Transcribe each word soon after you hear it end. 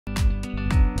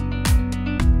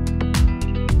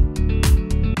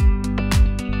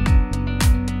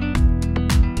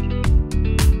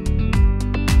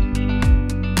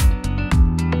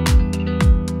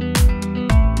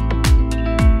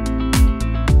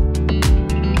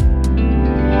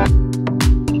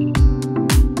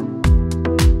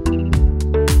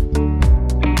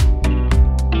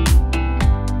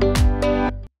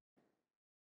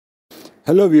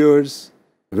Hello viewers,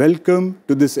 welcome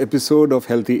to this episode of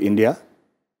Healthy India.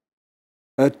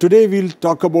 Today we'll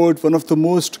talk about one of the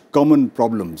most common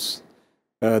problems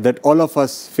that all of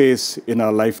us face in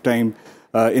our lifetime,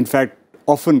 in fact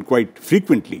often quite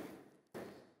frequently,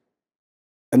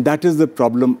 and that is the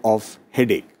problem of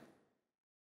headache.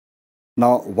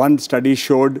 Now, one study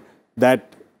showed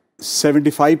that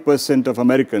 75% of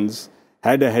Americans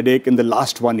had a headache in the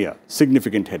last 1 year,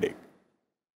 significant headache.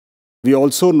 We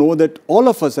also know that all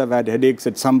of us have had headaches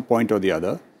at some point or the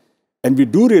other, and we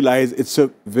do realize it's a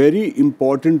very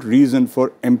important reason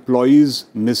for employees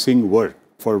missing work,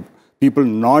 for people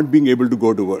not being able to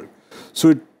go to work. So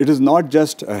it is not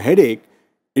just a headache,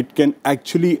 it can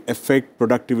actually affect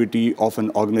productivity of an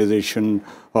organization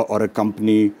or a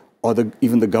company or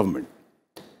even the government.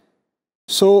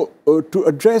 So to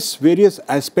address various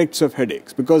aspects of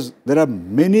headaches, because there are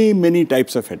many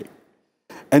types of headache,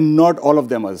 and not all of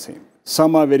them are the same.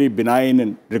 Some are very benign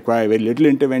and require very little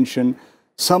intervention.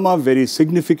 Some are very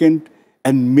significant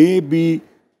and may be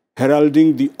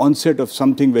heralding the onset of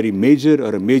something very major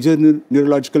or a major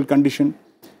neurological condition.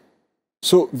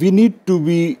 So we need to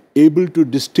be able to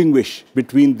distinguish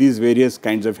between these various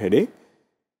kinds of headache,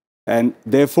 and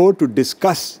therefore to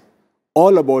discuss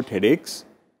all about headaches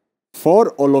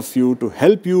for all of you, to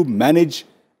help you manage,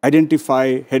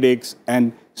 identify headaches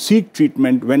and seek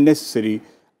treatment when necessary.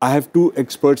 I have two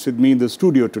experts with me in the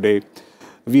studio today.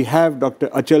 We have Dr.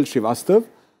 Achal Srivastava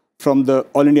from the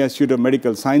All India Institute of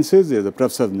Medical Sciences. He is a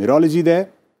professor of neurology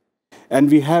there. And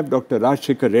we have Dr.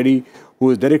 Rajashekar Reddy, who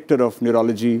is Director of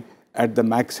Neurology at the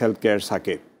Max Healthcare,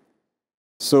 Saket.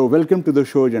 So welcome to the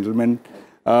show, gentlemen.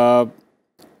 I'll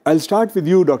start with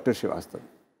you, Dr. Srivastava.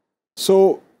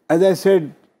 So as I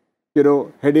said,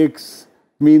 headaches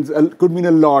could mean a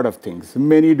lot of things.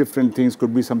 Many different things.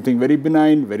 Could be something very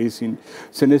benign, very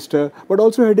sinister. But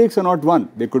also headaches are not one.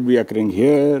 They could be occurring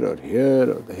here or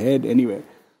the head, anywhere.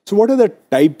 So what are the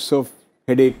types of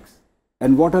headaches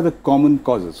and what are the common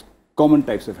causes, common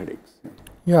types of headaches?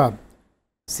 Yeah.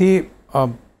 See,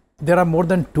 there are more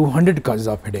than 200 causes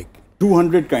of headache.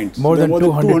 200 kinds. More than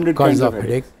 200 causes of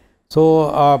headache.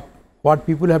 So what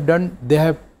people have done, they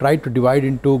have tried to divide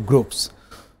into groups.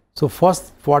 So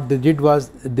first what they did was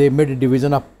they made a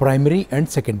division of primary and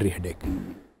secondary headache.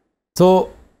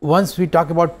 So once we talk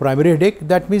about primary headache,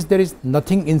 that means there is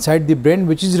nothing inside the brain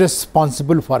which is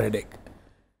responsible for headache.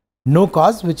 No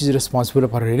cause which is responsible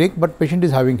for headache, but patient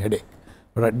is having headache.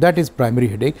 Right? That is primary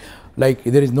headache, like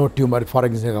there is no tumor, for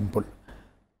example.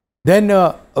 Then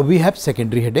we have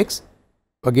secondary headaches,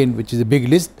 again which is a big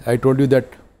list. I told you that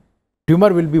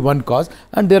tumor will be one cause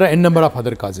and there are a number of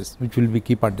other causes which we will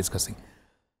keep on discussing.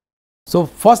 So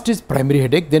first is primary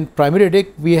headache. Then primary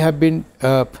headache we have been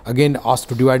again asked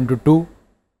to divide into two.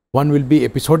 One will be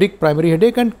episodic primary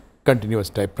headache and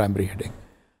continuous type primary headache.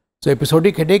 So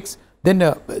episodic headaches, then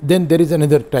there is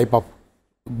another type of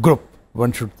group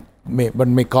one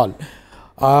may call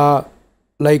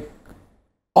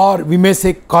or we may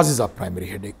say causes of primary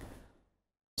headache.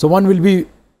 So one will be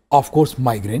of course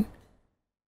migraine,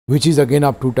 which is again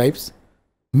of two types,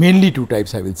 mainly two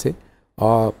types I will say.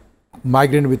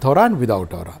 Migraine with aura and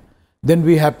without aura. Then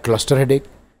we have cluster headache.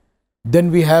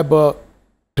 Then we have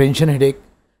tension headache.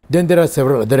 Then there are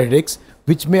several other headaches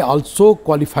which may also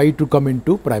qualify to come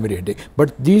into primary headache.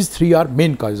 But these three are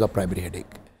main causes of primary headache.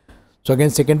 So again,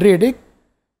 secondary headache,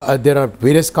 there are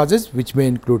various causes which may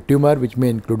include tumor, which may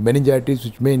include meningitis,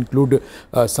 which may include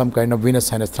some kind of venous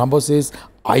sinus thrombosis,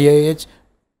 IIH,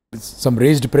 some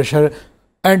raised pressure.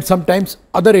 And sometimes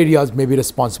other areas may be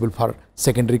responsible for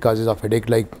secondary causes of headache,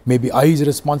 like maybe eye is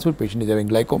responsible, patient is having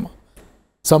glaucoma,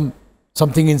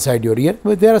 something inside your ear.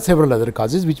 But there are several other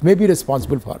causes which may be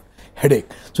responsible for headache.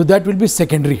 So that will be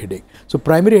secondary headache. So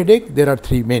primary headache, there are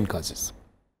three main causes.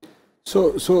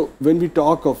 So when we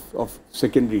talk of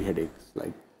secondary headaches,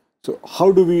 so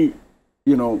how do we,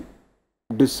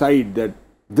 decide that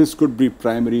this could be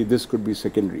primary, this could be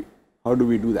secondary? How do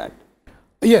we do that?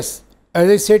 Yes, as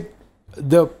I said,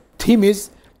 the theme is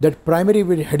that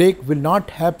primary headache will not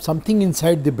have something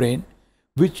inside the brain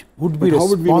which would be responsible. How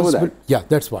would we know that? Yeah,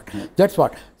 that's what. That's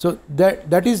what. So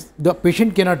that is, the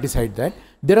patient cannot decide that.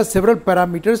 There are several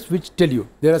parameters which tell you.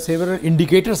 There are several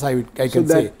indicators I can say.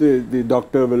 So that the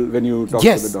doctor will, when you talk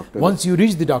to the doctor. Once you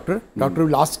reach the doctor, doctor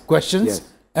will ask questions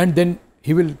and then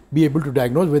he will be able to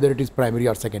diagnose whether it is primary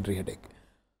or secondary headache.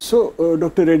 So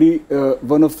Dr. Reddy,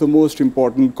 one of the most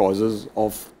important causes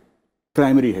of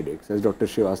primary headaches, as Dr.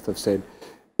 Srivastava said,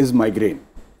 is migraine.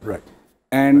 Right.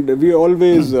 And we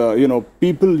always,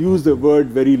 people use the word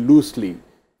very loosely.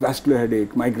 Vascular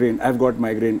headache, migraine, I've got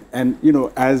migraine. And,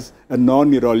 as a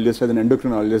non-neurologist, as an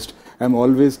endocrinologist, I'm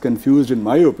always confused in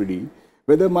my OPD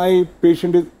whether my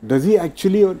patient is, does he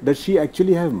actually or does she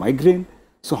actually have migraine?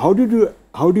 So how do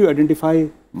you identify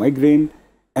migraine,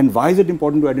 and why is it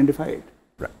important to identify it?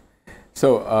 Right. So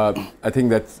I think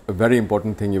that's a very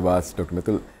important thing you've asked, Dr.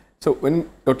 Mithal. So when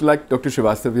like Dr.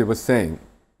 Srivastava was saying,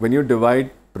 when you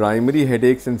divide primary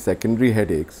headaches and secondary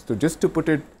headaches, so just to put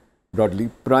it broadly,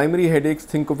 primary headaches,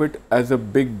 think of it as a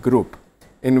big group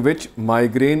in which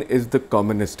migraine is the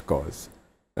commonest cause.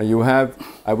 Now you have,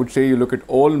 I would say, you look at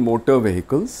all motor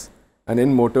vehicles, and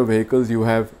in motor vehicles you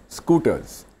have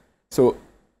scooters. So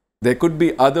there could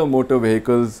be other motor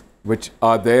vehicles which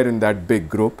are there in that big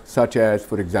group, such as,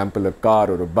 for example, a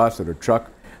car or a bus or a truck.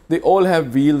 They all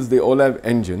have wheels, they all have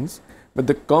engines, but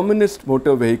the commonest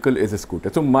motor vehicle is a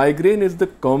scooter. So migraine is the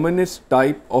commonest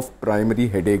type of primary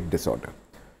headache disorder.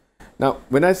 Now,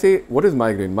 when I say what is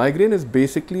migraine? Migraine is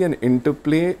basically an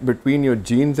interplay between your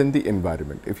genes and the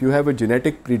environment. If you have a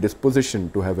genetic predisposition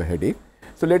to have a headache,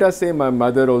 so let us say my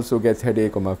mother also gets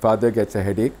headache or my father gets a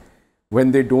headache,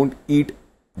 when they don't eat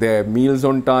their meals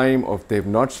on time, or if they've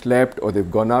not slept, or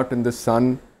they've gone out in the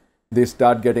sun, they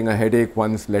start getting a headache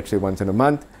once, let's say once in a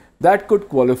month, that could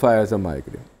qualify as a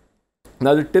migraine.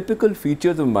 Now, the typical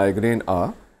features of migraine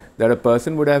are that a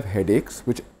person would have headaches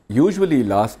which usually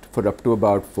last for up to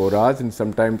about 4 hours and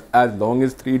sometimes as long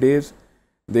as 3 days.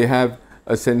 They have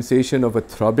a sensation of a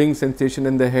throbbing sensation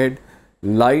in the head.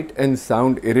 Light and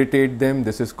sound irritate them.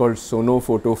 This is called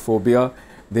sonophotophobia.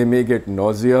 They may get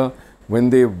nausea. When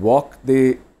they walk,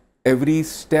 every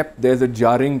step there's a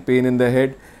jarring pain in the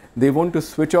head. They want to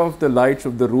switch off the lights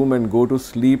of the room and go to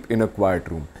sleep in a quiet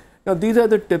room. Now, these are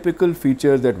the typical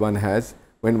features that one has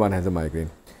when one has a migraine.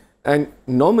 And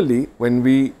normally, when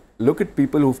we look at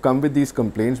people who've come with these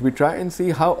complaints, we try and see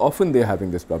how often they're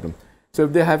having this problem. So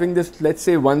if they're having this, let's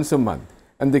say once a month,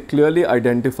 and they clearly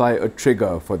identify a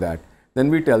trigger for that, then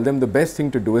we tell them the best thing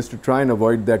to do is to try and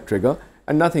avoid that trigger,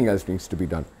 and nothing else needs to be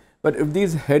done. But if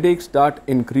these headaches start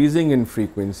increasing in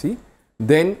frequency,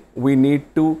 then we need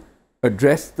to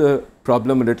address the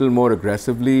problem a little more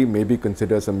aggressively, maybe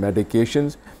consider some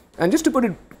medications. And just to put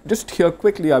it just here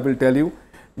quickly, I will tell you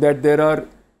that there are,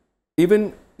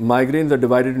 even migraines are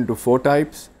divided into 4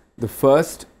 types. The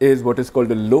first is what is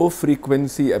called a low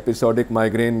frequency episodic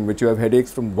migraine, in which you have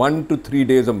headaches from 1 to 3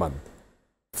 days a month.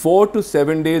 4 to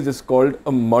 7 days is called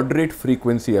a moderate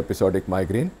frequency episodic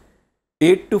migraine.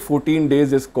 8 to 14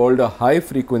 days is called a high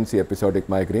frequency episodic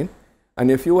migraine. And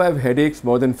if you have headaches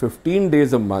more than 15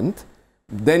 days a month,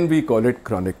 then we call it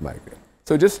chronic migraine.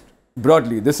 So just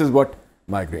broadly, this is what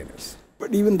migraine is.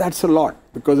 But even that's a lot,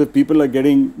 because if people are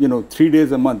getting, 3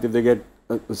 days a month, if they get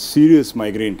a serious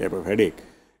migraine type of headache,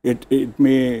 it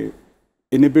may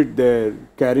inhibit their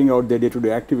carrying out their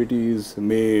day-to-day activities,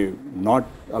 may not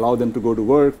allow them to go to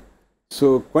work.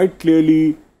 So quite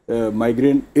clearly,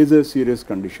 migraine is a serious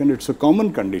condition. It's a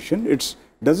common condition. It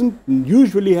doesn't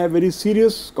usually have very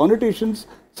serious connotations,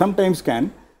 sometimes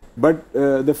can, but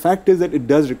the fact is that it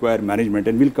does require management,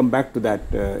 and we'll come back to that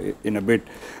in a bit.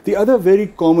 The other very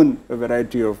common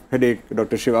variety of headache,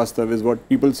 Dr. Srivastava, is what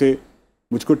people say,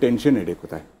 मुझको tension headache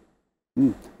होता है.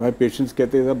 हमारे patients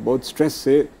कहते हैं सब बहुत stress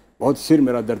से बहुत सिर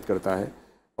मेरा दर्द करता है,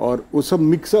 और वो सब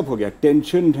मिक्सअप हो गया,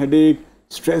 tension headache,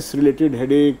 stress related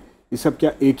headache, ये सब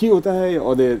क्या एक ही होता है,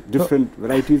 और their different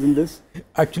varieties in this?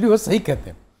 Actually वो सही कहते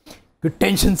हैं कि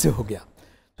टेंशन से हो गया.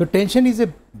 तो tension is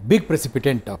a big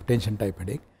precipitant of tension type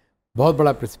headache, बहुत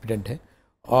बड़ा प्रेसिपिटेंट है,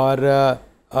 और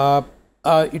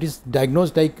it is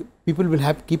diagnosed like people will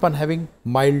have keep on having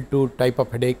mild to type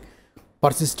of headache,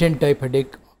 persistent type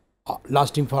headache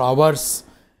lasting for hours,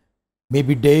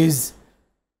 maybe days,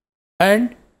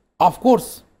 and of course,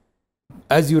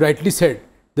 as you rightly said,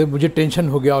 that मुझे tension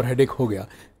हो गया और headache हो गया.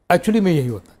 Actually में यही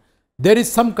होता है. There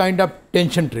is some kind of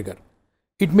tension trigger.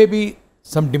 It may be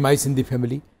some demise in the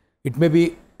family. It may be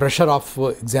pressure of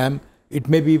exam. It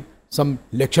may be some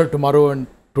lecture tomorrow and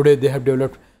today they have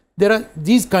developed. There are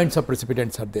these kinds of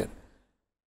precipitants are there.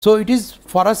 So it is,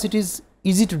 for us, it is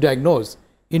easy to diagnose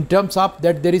in terms of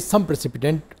that there is some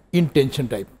precipitant in tension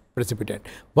type precipitant.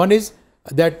 One is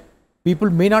that people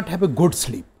may not have a good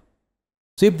sleep.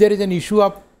 So if there is an issue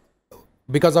of,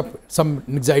 because of some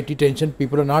anxiety, tension,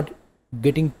 people are not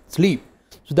getting sleep.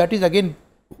 So that is again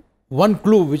one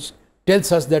clue which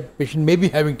tells us that patient may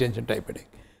be having tension type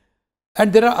headache.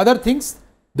 And there are other things,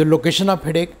 the location of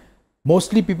headache.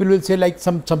 Mostly people will say like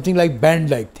something like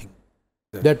band-like thing.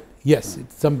 Yeah. That yes,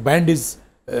 some band is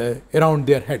around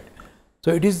their head.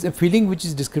 So it is a feeling which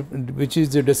is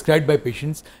described by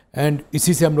patients, and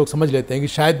इसी से हम लोग समझ लेते हैं कि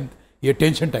शायद ये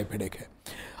टेंशन टाइप हेडेक है.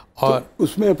 और तो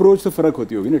उसमें अप्रोच तो फर्क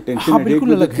होती होगी ना, टेंशन हेडेक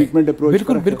बिल्कुल अलग है, ट्रीटमेंट अप्रोच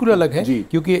बिल्कुल अलग है,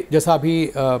 क्योंकि जैसा अभी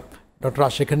डॉक्टर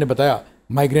राजशेखर ने बताया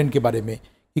माइग्रेन के बारे में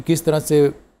कि किस तरह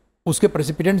से उसके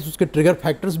प्रेसिपिटेंट्स, उसके ट्रिगर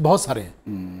फैक्टर्स बहुत सारे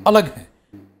हैं, अलग हैं।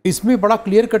 इसमें बड़ा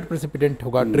क्लियर कट प्रेसिपिटेंट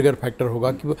होगा, ट्रिगर फैक्टर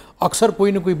होगा कि अक्सर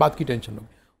कोई ना कोई बात की टेंशन होगी।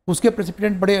 उसके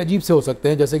प्रेसिपिटेंट बड़े अजीब से हो सकते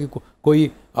हैं, जैसे कि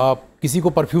कोई किसी को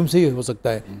परफ्यूम से ही हो सकता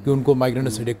है कि उनको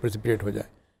माइग्रेनस हेडेक प्रेसिपिटेट हो जाए।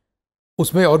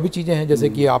 उसमें और भी चीज़ें हैं, जैसे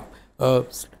कि आप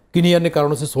किन्हीं अन्य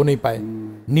कारणों से सो नहीं पाए,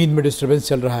 नींद में डिस्टर्बेंस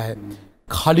चल रहा है,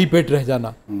 खाली पेट रह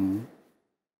जाना,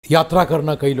 यात्रा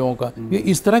करना कई लोगों का, ये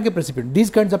इस तरह के precipitant, these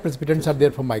kinds of प्रेसिपिटेंट्स are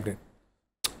there for migraine.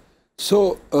 So,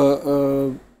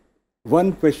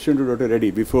 one question to Dr. Reddy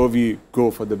before we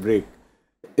go for the break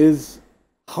is,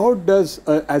 how does,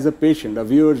 as a patient, a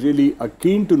viewer really are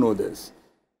keen to know this,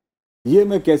 ये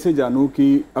मैं कैसे जानूँ कि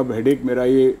अब headache मेरा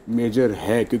ये major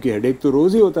है? क्योंकि हेडेक तो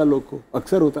रोज़ ही होता है, लोग को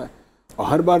अक्सर होता है, और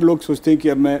हर बार लोग सोचते हैं कि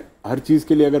अब मैं हर चीज़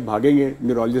के लिए अगर भागेंगे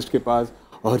न्यूरोलॉजिस्ट के पास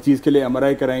और हर चीज़ के लिए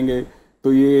MRI कराएंगे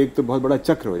तो ये एक तो बहुत बड़ा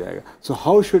चक्र हो जाएगा. So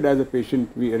how should as a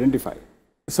patient we identify?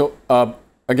 So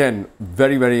again,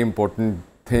 very, very important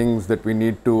things that we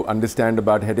need to understand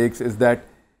about headaches is that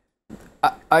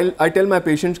I tell my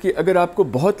patients कि अगर आपको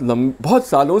बहुत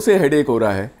सालों से headache हो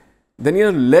रहा है, then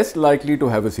you're less likely to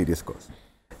have a serious cause.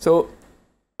 So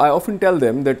I often tell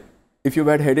them that if you've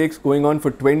had headaches going on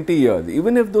for 20 years,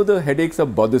 even if though the headaches are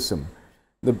bothersome,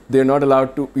 they're not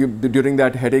allowed to, during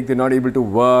that headache, they're not able to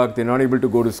work, they're not able to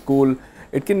go to school.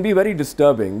 It can be very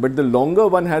disturbing, but the longer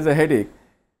one has a headache,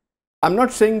 I'm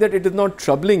not saying that it is not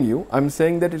troubling you, I'm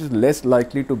saying that it is less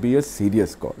likely to be a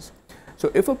serious cause. So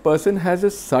if a person has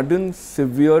a sudden,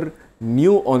 severe,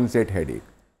 new onset headache,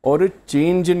 or a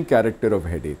change in character of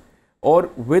headache, or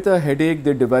with a headache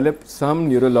they develop some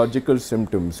neurological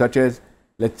symptoms such as,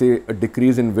 let's say, a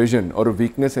decrease in vision or a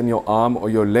weakness in your arm or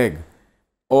your leg,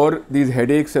 or these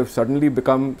headaches have suddenly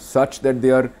become such that they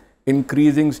are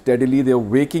increasing steadily, they are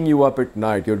waking you up at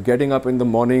night, you're getting up in the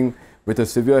morning with a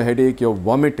severe headache, you're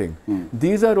vomiting.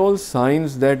 These are all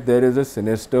signs that there is a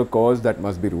sinister cause that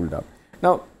must be ruled out.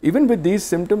 Now, even with these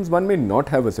symptoms, one may not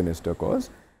have a sinister cause,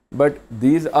 but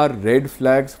these are red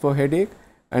flags for headache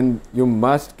and you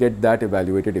must get that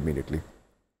evaluated immediately.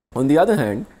 On the other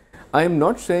hand, I am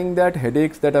not saying that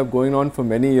headaches that are going on for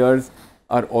many years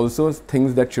are also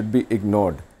things that should be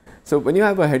ignored. So when you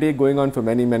have a headache going on for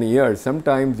many, many years,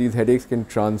 sometimes these headaches can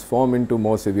transform into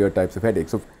more severe types of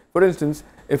headaches. So for instance,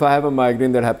 if I have a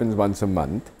migraine that happens once a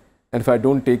month, and if I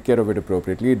don't take care of it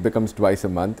appropriately, it becomes twice a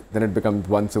month, then it becomes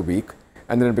once a week,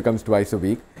 and then it becomes twice a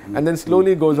week, and then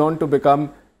slowly goes on to become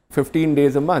 15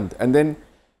 days a month. And then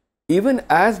even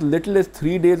as little as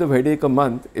 3 days of headache a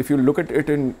month, if you look at it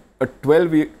in a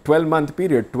 12-month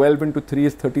period, 12 into 3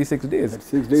 is 36 days.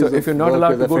 6 days so if you're not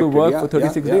allowed to go to work for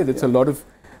 36 days, it's a lot of...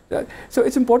 So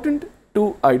it's important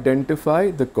to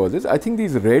identify the causes. I think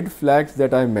these red flags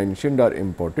that I mentioned are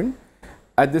important.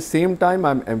 At the same time,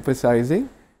 I'm emphasizing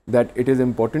that it is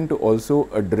important to also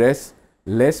address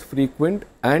less frequent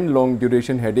and long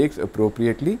duration headaches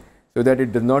appropriately so that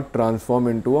it does not transform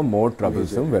into a more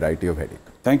troublesome variety of headache.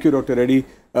 Thank you, Dr. Reddy.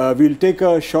 We'll take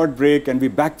a short break and be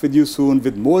back with you soon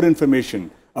with more information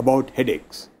about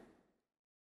headaches.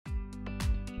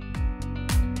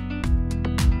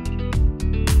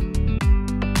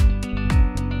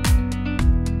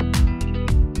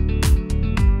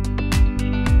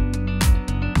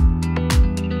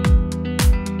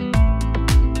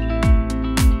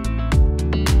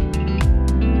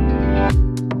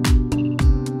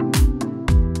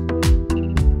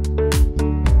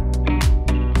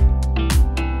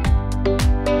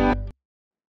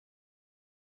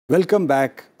 Welcome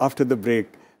back after the break,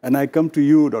 and I come to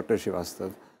you, Dr.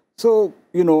 Srivastava. So,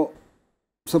 you know,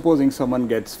 supposing someone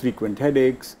gets frequent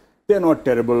headaches, they are not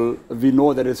terrible. We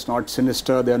know that it's not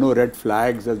sinister. There are no red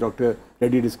flags, as Dr.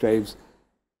 Reddy describes.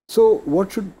 So,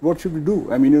 what should we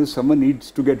do? I mean, you know, someone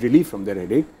needs to get relief from their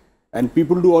headache, and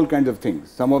people do all kinds of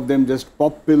things. Some of them just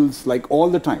pop pills like all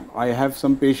the time. I have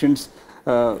some patients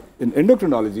in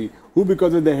endocrinology who,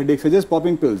 because of their headaches, are just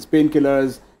popping pills,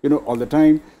 painkillers, you know, all the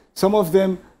time. Some of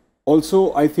them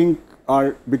also, I think,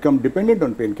 are become dependent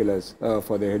on painkillers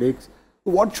for their headaches.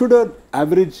 What should an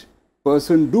average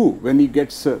person do when he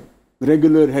gets a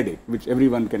regular headache, which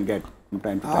everyone can get from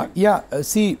time to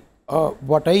time?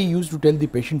 What I used to tell the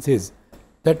patients is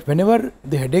that whenever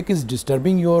the headache is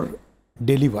disturbing your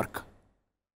daily work,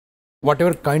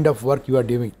 whatever kind of work you are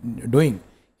doing,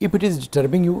 if it is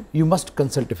disturbing you, you must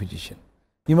consult a physician.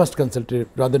 You must consult a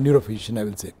rather neurophysician, I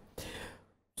will say.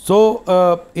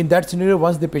 So, in that scenario,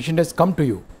 once the patient has come to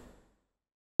you,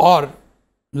 or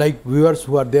like viewers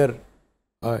who are there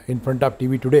in front of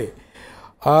TV today,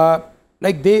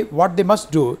 what they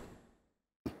must do,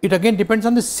 it again depends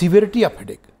on the severity of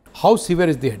headache. How severe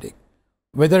is the headache?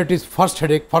 Whether it is first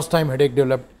time headache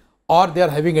developed, or they are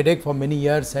having headache for many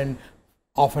years and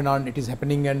off and on it is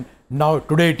happening, and now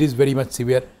today it is very much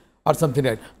severe or something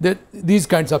like that. These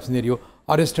kinds of scenario.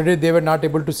 Or yesterday they were not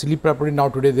able to sleep properly, now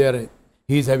today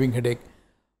he is having headache.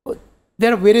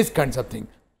 There are various kinds of things.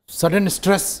 Sudden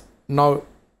stress, now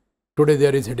today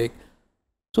there is headache.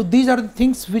 So these are the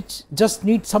things which just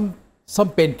need some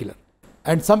painkiller.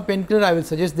 And some painkiller, I will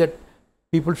suggest that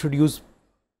people should use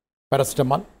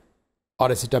paracetamol or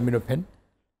acetaminophen,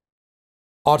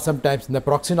 or sometimes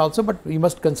naproxen also, but we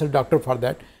must consult doctor for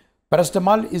that.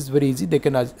 Paracetamol is very easy. They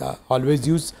can always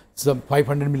use some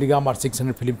 500 milligram or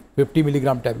 650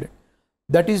 milligram tablet.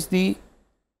 That is the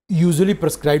usually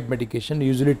prescribed medication,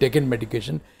 usually taken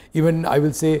medication. Even I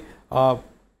will say,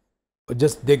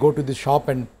 just they go to the shop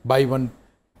and buy one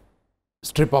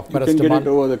strip of paracetamol. You can get it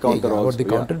over the counter also. Over the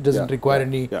counter. Doesn't require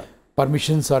any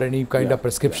permissions or any kind of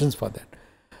prescriptions for that.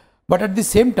 But at the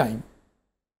same time,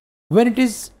 when it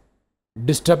is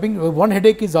disturbing, one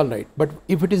headache is all right, but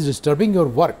if it is disturbing your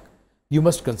work, you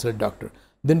must consult doctor.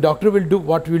 Then doctor will do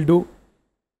what will do.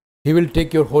 He will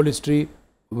take your whole history,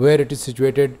 where it is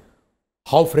situated,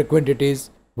 how frequent it is,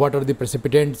 what are the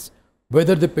precipitants,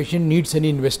 whether the patient needs any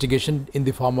investigation in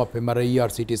the form of MRI or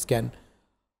CT scan.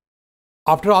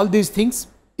 After all these things,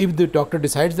 if the doctor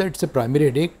decides that it's a primary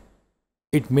headache,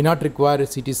 it may not require a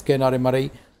CT scan or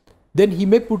MRI, then he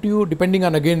may put you, depending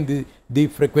on again the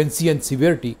frequency and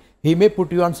severity, he may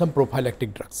put you on some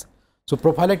prophylactic drugs. So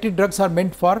prophylactic drugs are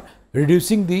meant for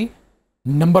reducing the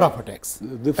number of attacks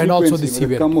and also the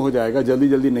severity. कम हो जाएगा,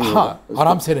 जल्दी नहीं होगा,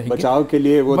 आराम से रहेंगे, बचाव के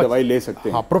लिए वो दवाई ले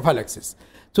सकते हैं. Prophylaxis.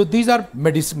 So these are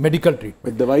medical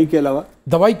treatment. दवाई के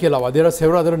अलावा there are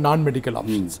several other non-medical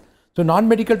options. So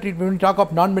non-medical treatment, when we talk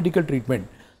of non-medical treatment,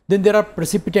 then there are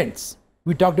precipitants.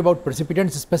 We talked about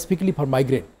precipitants specifically for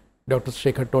migraine. Dr.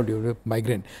 Shekhar told you,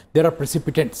 migraine. There are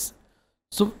precipitants.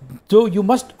 So you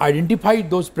must identify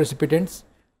those precipitants,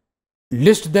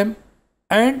 list them,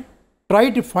 and try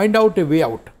to find out a way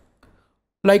out.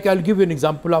 Like I'll give you an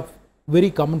example of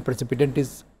very common precipitant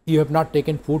is you have not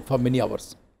taken food for many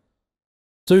hours.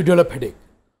 So you develop headache.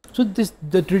 So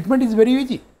the treatment is very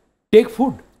easy. Take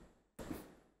food.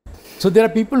 So there are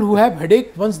people who have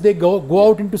headache once they go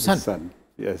out into sun.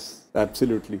 Yes,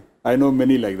 absolutely. I know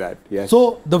many like that. Yes.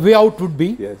 So the way out would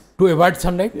be to avoid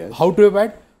sunlight. Yes. How to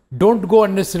avoid? Don't go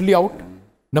unnecessarily out.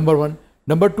 Number one.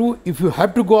 Number two, if you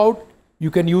have to go out, you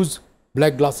can use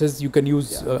black glasses, you can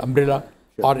use umbrella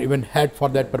or even hat for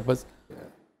that purpose.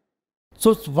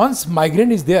 So once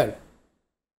migraine is there,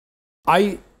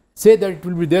 I say that it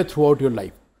will be there throughout your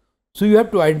life. So you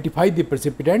have to identify the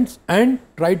precipitants and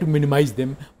try to minimize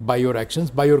them by your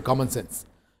actions, by your common sense.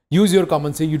 Use your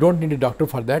common sense. You don't need a doctor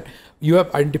for that. You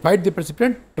have identified the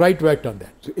precipitant, try to act on that.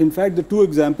 So in fact, the two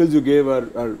examples you gave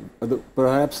are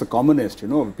perhaps the commonest. You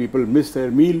know, people miss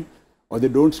their meal, or they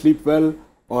don't sleep well,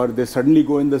 or they suddenly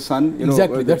go in the sun. You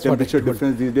exactly, know, the temperature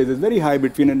difference these days is very high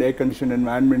between an air-conditioned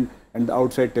environment and the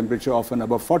outside temperature, often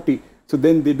above 40. So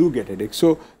then they do get headaches.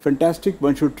 So fantastic.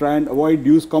 One should try and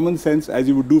use common sense as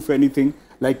you would do for anything.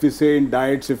 Like we say in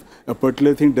diets, if a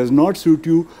particular thing does not suit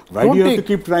you, why do you have to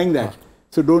keep trying that?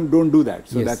 So don't do that.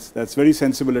 So that's very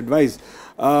sensible advice.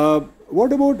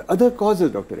 What about other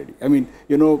causes, Dr. Reddy? I mean,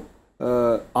 you know,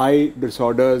 eye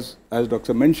disorders, as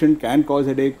Doctor mentioned, can cause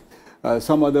headache.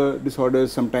 Some other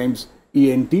disorders, sometimes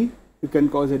ENT, can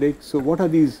cause headache. So what are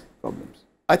these problems?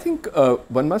 I think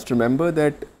one must remember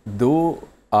that though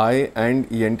eye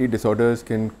and ENT disorders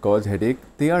can cause headache,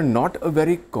 they are not a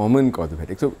very common cause of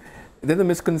headache. So there's a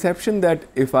misconception that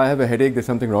if I have a headache, there's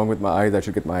something wrong with my eyes, I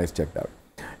should get my eyes checked out.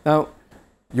 Now,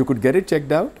 you could get it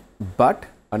checked out, but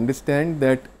understand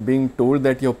that being told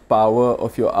that your power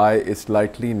of your eye is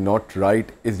slightly not right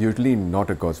is usually not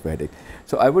a cause for headache.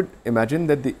 So I would imagine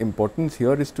that the importance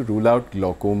here is to rule out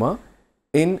glaucoma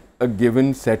in a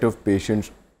given set of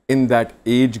patients in that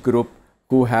age group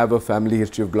who have a family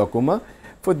history of glaucoma.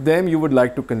 For them, you would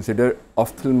like to consider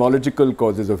ophthalmological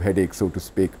causes of headache, so to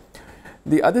speak.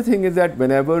 The other thing is that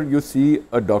whenever you see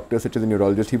a doctor, such as a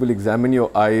neurologist, he will examine your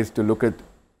eyes to look at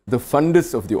the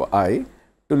fundus of your eye,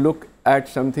 to look at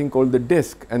something called the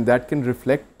disc, and that can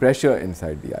reflect pressure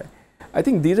inside the eye. I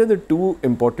think these are the two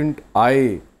important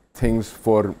eye things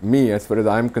for me as far as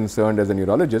I'm concerned as a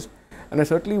neurologist, and I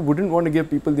certainly wouldn't want to give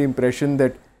people the impression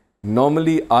that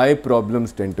normally eye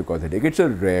problems tend to cause headache. It's a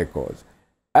rare cause,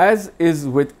 as is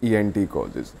with ENT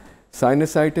causes.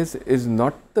 Sinusitis is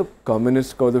not the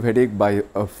commonest cause of headache by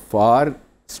a far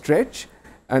stretch,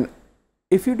 and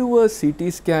if you do a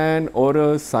CT scan or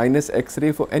a sinus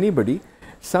X-ray for anybody,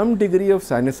 some degree of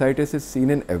sinusitis is seen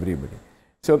in everybody.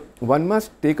 So one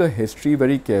must take a history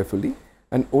very carefully,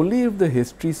 and only if the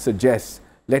history suggests,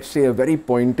 let's say a very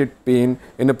pointed pain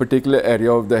in a particular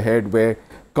area of the head where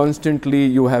constantly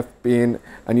you have pain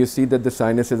and you see that the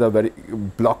sinuses are very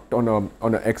blocked on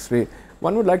an X-ray,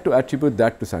 one would like to attribute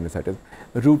that to sinusitis.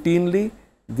 Routinely,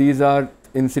 these are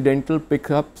incidental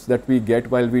pickups that we get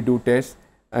while we do tests,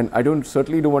 and I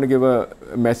certainly don't want to give a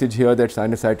message here that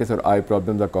sinusitis or eye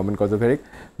problems are common cause of headache.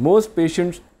 Most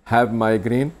patients have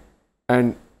migraine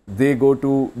and they go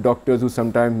to doctors who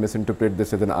sometimes misinterpret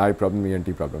this as an eye problem,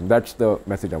 ENT problem. That's the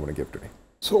message I want to give today.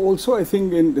 So also I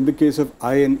think in the case of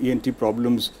eye and ENT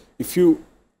problems, if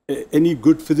any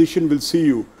good physician will see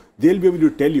you, they'll be able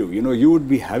to tell you, you would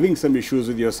be having some issues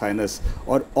with your sinus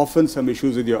or often some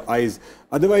issues with your eyes.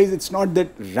 Otherwise, it's not that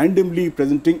randomly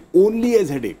presenting only as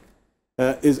headache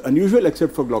is unusual,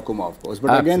 except for glaucoma, of course.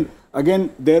 But again,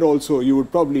 there also you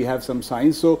would probably have some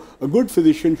signs. So a good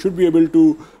physician should be able to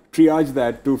triage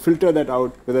that, to filter that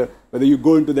out, whether you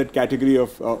go into that category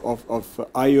of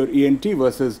eye or ENT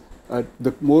versus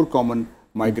the more common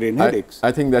migraine headaches.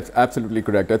 I think that's absolutely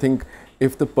correct. I think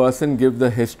if the person gives the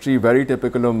history very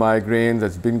typical of migraines,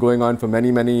 that's been going on for many,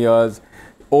 many years,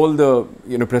 all the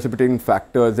precipitating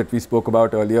factors that we spoke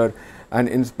about earlier, and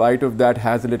in spite of that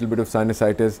has a little bit of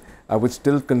sinusitis, I would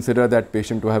still consider that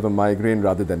patient to have a migraine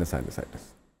rather than a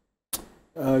sinusitis.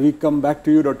 We come back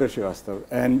to you, Dr. Srivastava,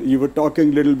 and you were talking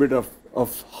a little bit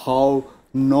of how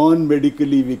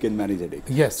non-medically we can manage headache.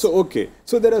 Yes. So, okay.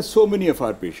 So, there are so many of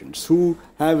our patients who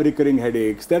have recurring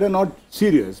headaches that are not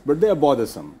serious, but they are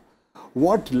bothersome.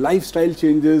 What lifestyle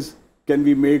changes can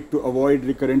we make to avoid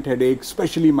recurrent headache,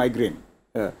 especially migraine?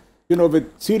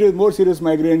 With more serious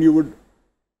migraine, you would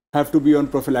have to be on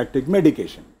prophylactic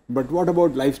medication. But what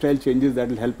about lifestyle changes that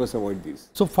will help us avoid these?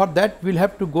 So, for that, we'll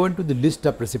have to go into the list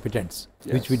of precipitants,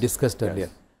 which we discussed earlier.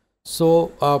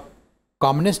 So,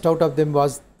 commonest out of them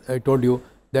was, I told you,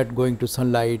 that going to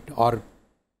sunlight or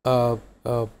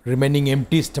remaining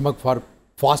empty stomach for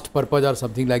fast purpose or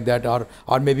something like that,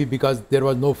 or maybe because there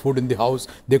was no food in the house,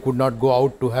 they could not go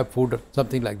out to have food or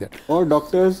something like that. Or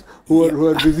doctors who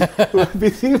are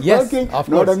busy yes, working, of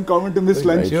not course. uncommon to miss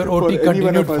lunch. Your OT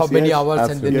continued for many hours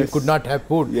and then you could not have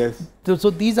food. Yes. So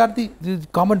these are the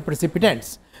common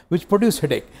precipitants which produce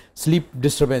headache, sleep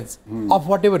disturbance of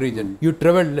whatever reason. You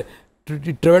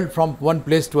traveled from one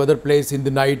place to other place in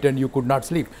the night and you could not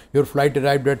sleep. Your flight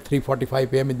arrived at 3:45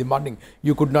 p.m. in the morning.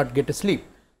 You could not get a sleep.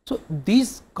 So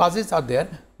these causes are there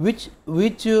which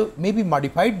may be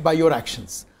modified by your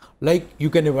actions. Like you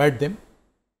can avoid them,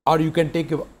 or you can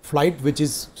take a flight which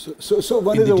is so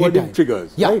one is avoiding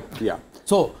triggers, right? Yeah.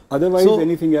 So otherwise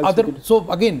anything else. So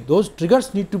again, those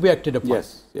triggers need to be acted upon.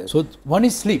 Yes. So one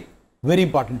is sleep. Very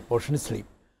important portion is sleep.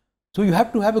 So you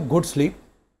have to have a good sleep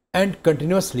and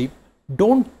continuous sleep.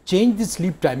 Don't change the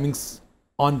sleep timings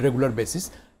on regular basis.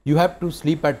 You have to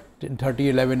sleep at 10:30,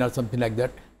 11 or something like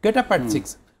that. Get up at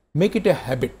 6. Make it a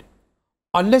habit.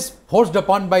 Unless forced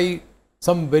upon by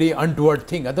some very untoward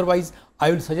thing. Otherwise,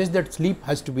 I will suggest that sleep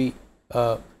has to be,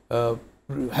 I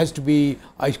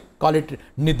call it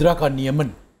Nidra ka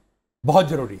Niyaman. Bahut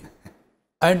zaruri.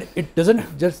 And it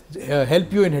doesn't just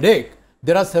help you in headache.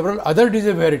 There are several other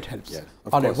diseases where it helps. Yes,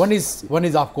 One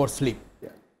is of course sleep. Yeah.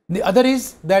 The other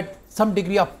is that some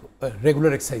degree of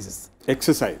regular exercises.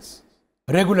 Exercise.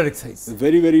 Regular exercise.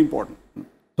 Very, very important.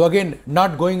 So again,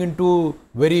 not going into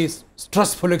very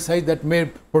stressful exercise that may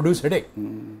produce headache.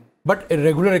 But a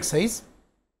regular exercise,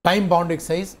 time-bound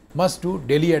exercise, must do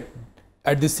daily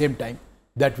at the same time.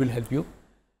 That will help you.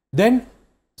 Then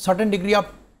certain degree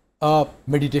of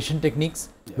meditation techniques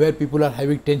where people are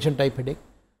having tension type headache.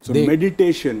 So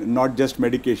meditation, not just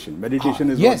medication.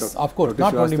 Meditation is yes, what of course,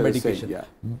 Dr. not only Srivastava medication. is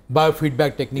saying,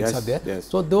 Biofeedback techniques are there. Yes.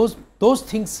 So those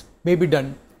things may be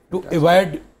done to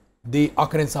avoid the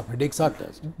occurrence of headaches.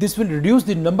 This will reduce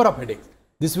the number of headaches.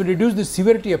 This will reduce the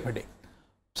severity of headache.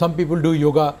 Some people do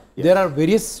yoga. Yes. There are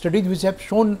various studies which have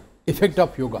shown effect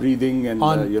of yoga. Breathing and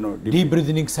on deep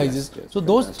breathing exercises. Yes, so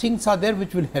those things are there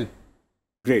which will help.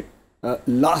 Great.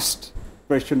 Last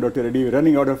question, Dr. Reddy. We're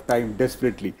running out of time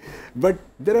desperately. But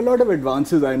there are a lot of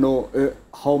advances, I know,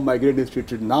 how migraine is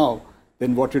treated now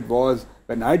than what it was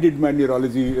when I did my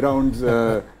neurology rounds,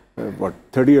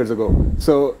 30 years ago.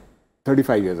 So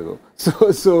 35 years ago.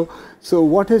 So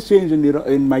what has changed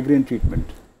in migraine treatment?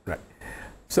 Right.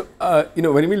 So,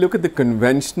 when we look at the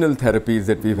conventional therapies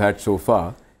that we've had so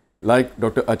far, like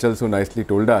Dr. Achal so nicely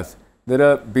told us, there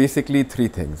are basically three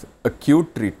things.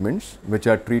 Acute treatments, which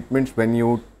are treatments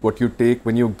what you take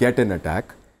when you get an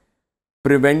attack.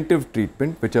 Preventive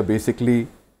treatment, which are basically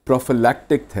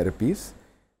prophylactic therapies.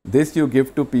 This you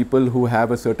give to people who have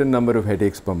a certain number of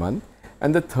headaches per month.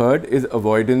 And the third is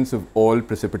avoidance of all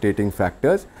precipitating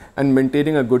factors and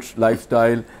maintaining a good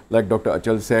lifestyle, like Dr.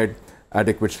 Achal said,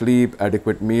 adequate sleep,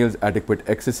 adequate meals, adequate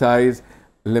exercise,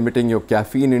 limiting your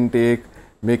caffeine intake,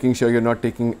 making sure you're not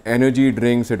taking energy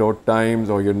drinks at odd times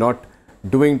or you're not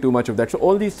doing too much of that. So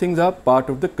all these things are part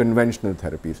of the conventional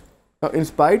therapies. Now, in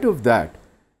spite of that,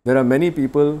 there are many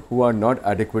people who are not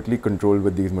adequately controlled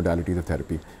with these modalities of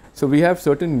therapy. So we have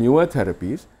certain newer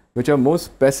therapies which are more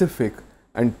specific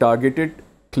and targeted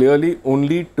clearly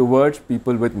only towards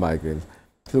people with migraines.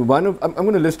 So I'm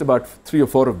going to list about 3 or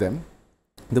 4 of them.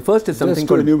 The first is something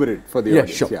called... Just to enumerate for the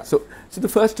audience. Sure. Yeah. So the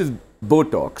first is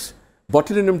Botox,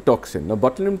 botulinum toxin. Now,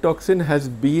 botulinum toxin has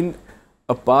been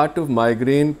a part of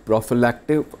migraine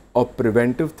prophylactic or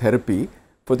preventive therapy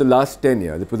for the last 10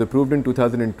 years. It was approved in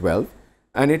 2012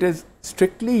 and it is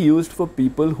strictly used for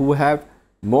people who have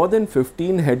more than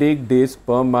 15 headache days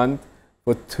per month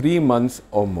for 3 months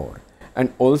or more.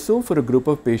 And also for a group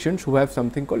of patients who have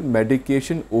something called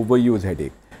medication overuse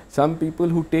headache. Some people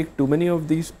who take too many of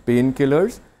these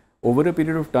painkillers over a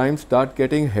period of time start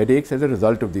getting headaches as a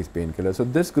result of these painkillers. So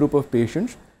this group of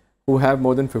patients who have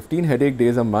more than 15 headache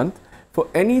days a month, for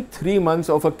any 3 months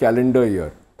of a calendar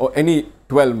year or any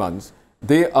 12 months,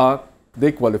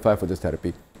 they qualify for this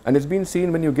therapy. And it's been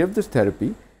seen when you give this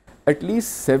therapy, at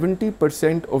least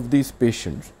 70% of these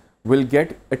patients will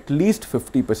get at least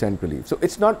 50% relief. So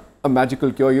it's not a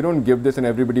magical cure. You don't give this and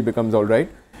everybody becomes all right.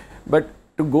 But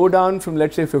to go down from,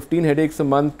 let's say, 15 headaches a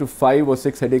month to 5 or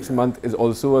 6 headaches a month is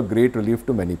also a great relief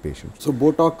to many patients. So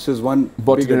Botox is one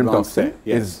botulinum toxin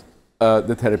is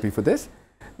the therapy for this.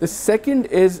 The second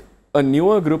is a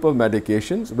newer group of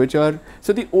medications which are,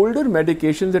 so the older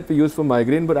medications that we use for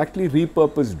migraine were actually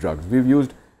repurposed drugs. We've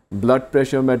used blood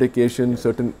pressure medication,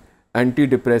 certain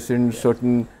antidepressants,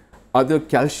 certain other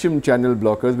calcium channel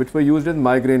blockers which were used as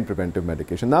migraine preventive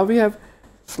medication. Now we have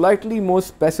slightly more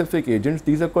specific agents.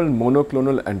 These are called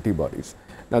monoclonal antibodies.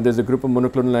 Now there's a group of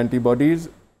monoclonal antibodies,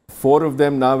 4 of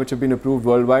them now which have been approved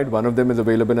worldwide. 1 of them is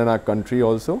available in our country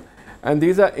also. And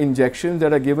these are injections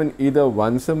that are given either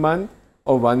once a month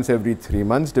or once every 3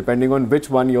 months, depending on which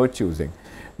one you're choosing.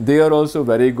 They are also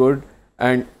very good,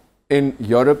 and in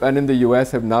Europe and in the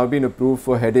US have now been approved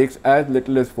for headaches as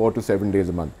little as 4 to 7 days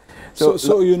a month.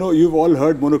 So you know, you've all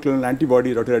heard monoclonal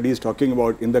antibody, Dr. Reddy is talking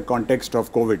about in the context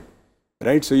of COVID,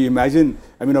 right? So you imagine,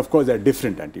 I mean, of course, there are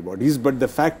different antibodies, but the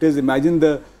fact is, imagine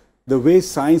the way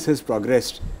science has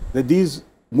progressed, that these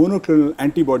monoclonal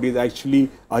antibodies actually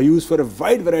are used for a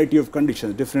wide variety of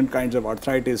conditions, different kinds of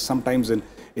arthritis, sometimes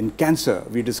in cancer.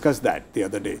 We discussed that the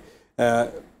other day.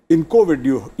 In COVID,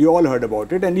 you all heard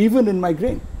about it, and even in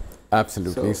migraine.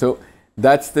 Absolutely. So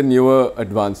that's the newer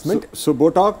advancement. So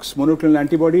Botox, monoclonal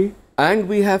antibody. And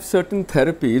we have certain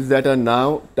therapies that are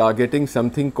now targeting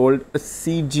something called a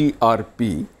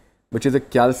CGRP, which is a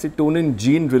calcitonin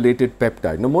gene-related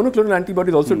peptide. Now, monoclonal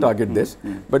antibodies also target this,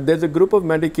 but there's a group of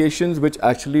medications which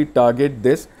actually target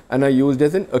this and are used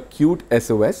as an acute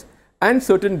SOS, and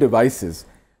certain devices.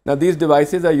 Now, these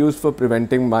devices are used for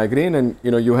preventing migraine, and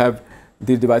you have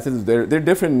these devices, they're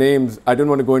different names. I don't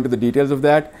want to go into the details of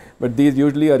that, but these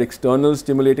usually are external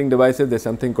stimulating devices. There's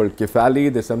something called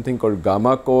Kefali, there's something called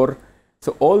Gamma Core.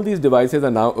 So all these devices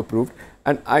are now approved,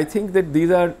 and I think that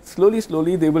these are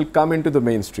slowly they will come into the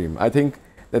mainstream. I think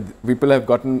that people have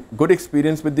gotten good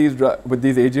experience with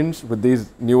these agents, with these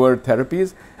newer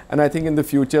therapies, and I think in the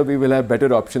future we will have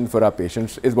better options for our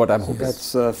patients, is what I'm hoping.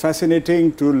 That's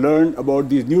fascinating to learn about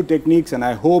these new techniques, and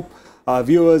I hope our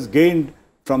viewers gained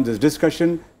from this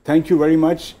discussion. Thank you very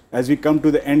much as we come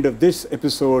to the end of this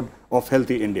episode of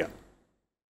Healthy India.